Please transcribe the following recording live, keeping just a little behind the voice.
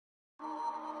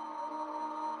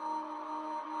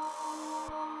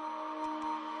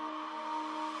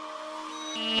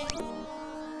We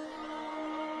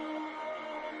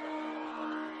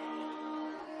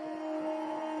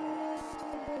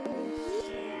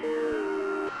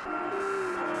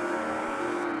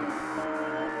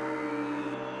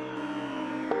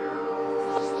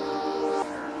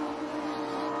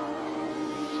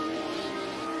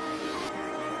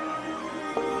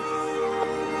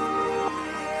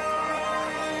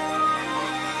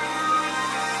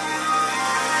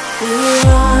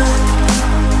run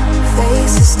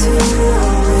faces to the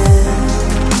wind.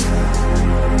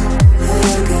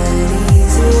 It'll get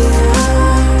easier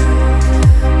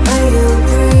when you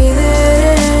breathe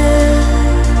it in.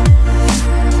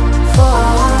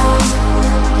 Fall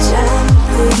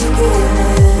gently, give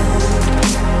in.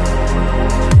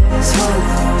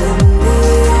 Swallowing the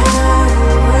air,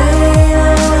 rain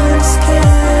on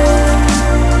skin.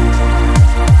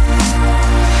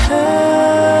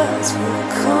 Hurts will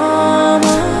come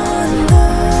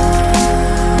undone.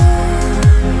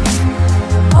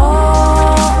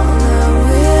 All that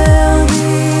will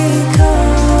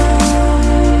become.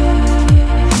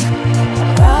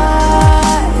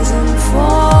 Rise and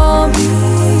fall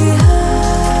behind.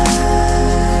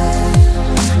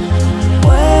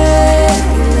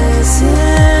 Weightless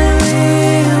in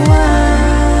rewind.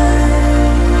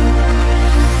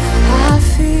 I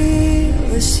feel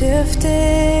the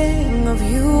shifting of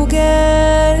you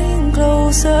getting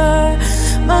closer.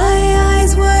 My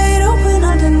eyes wide open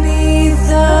underneath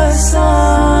the sun.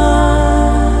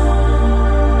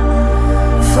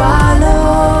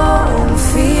 Follow,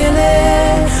 feel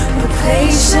it, but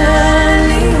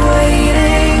patiently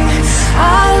waiting.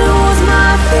 I lose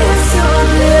my fears to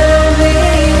oblivion.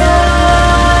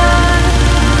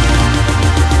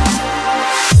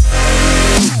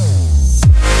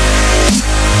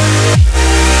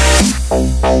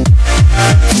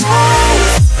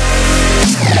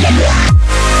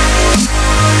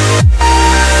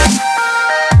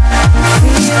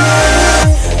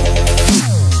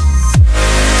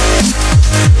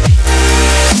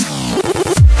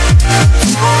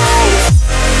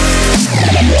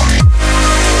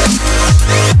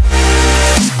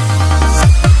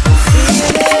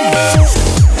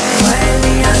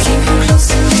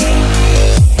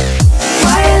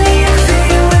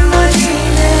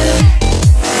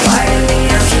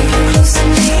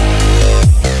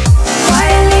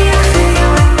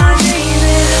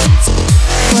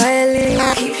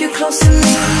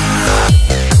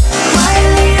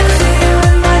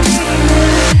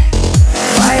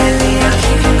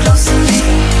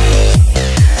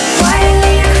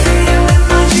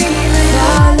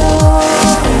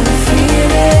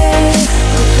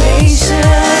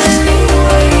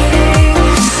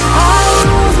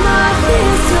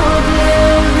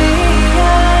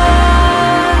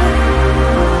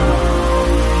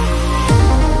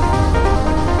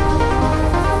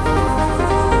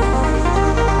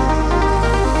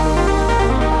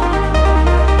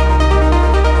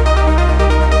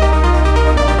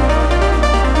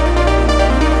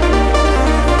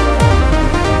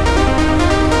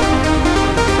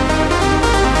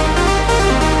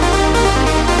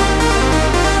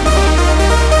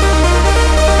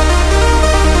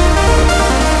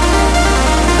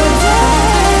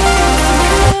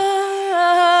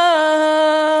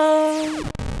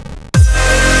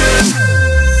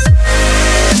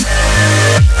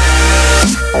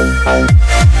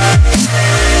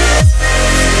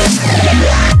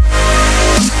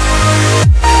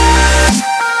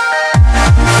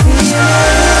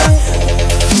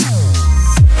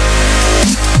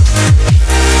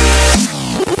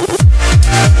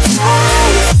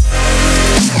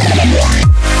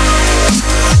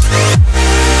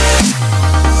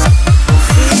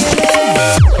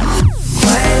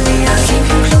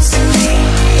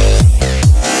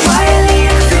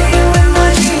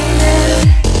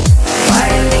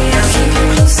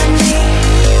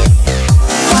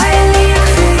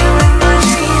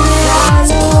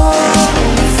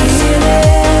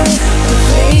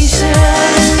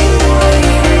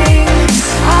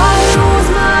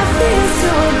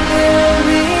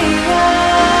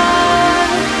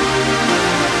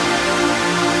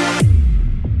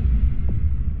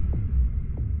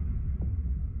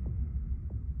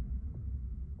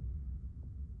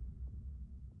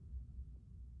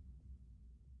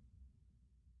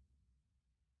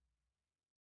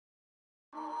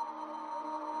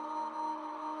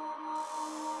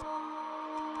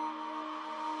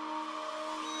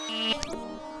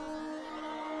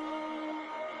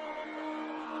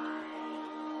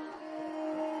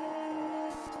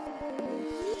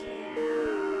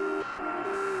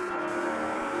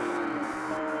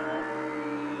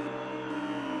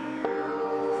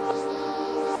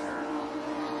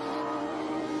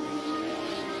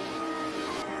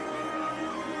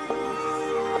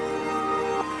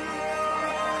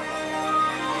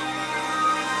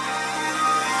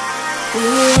 We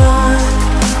run,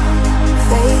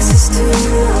 faces to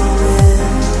the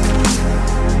wind.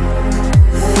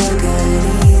 It'll get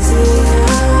easier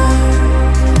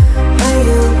when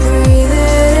you breathe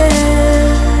it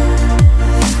in.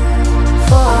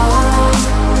 Fall,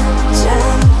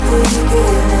 gently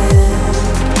give in.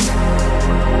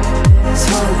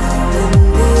 Swallow in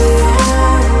the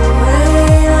air,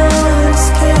 rain on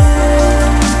skin.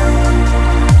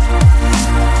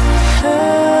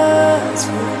 Hurts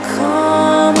will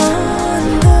come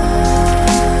undone.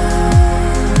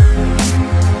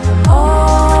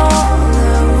 All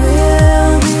that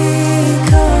will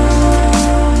become.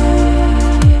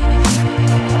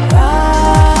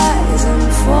 Rise and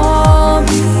fall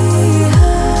behind.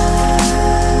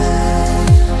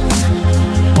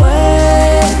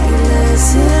 Weightless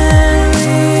in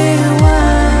rewind.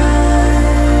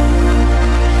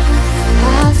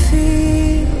 I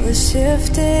feel the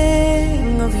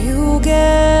shifting of you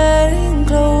getting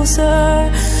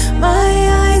closer. My